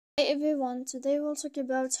Everyone, today we'll talk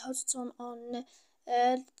about how to turn on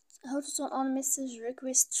message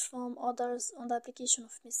requests from others on the application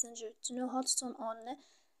of Messenger. To know how to turn on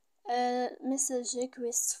message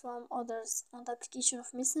requests from others on the application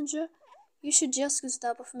of Messenger, you should just go to the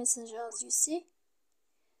app of Messenger as you see.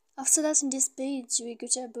 After that, in this page, we go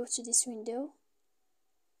to above to this window.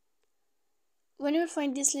 When you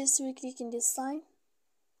find this list, we click in this sign.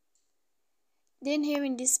 Then here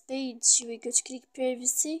in this page, we go to click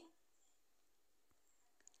privacy.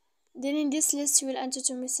 Then in this list, you will enter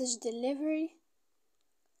to message delivery.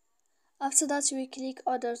 After that, you will click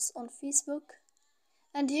others on Facebook.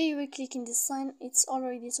 And here you will click in this sign, it's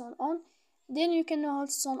already turned on. Then you can know how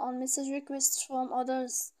to turn on message requests from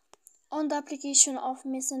others on the application of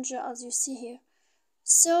Messenger as you see here.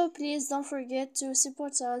 So please don't forget to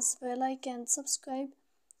support us by like and subscribe.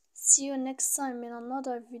 See you next time in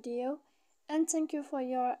another video, and thank you for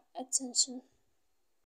your attention.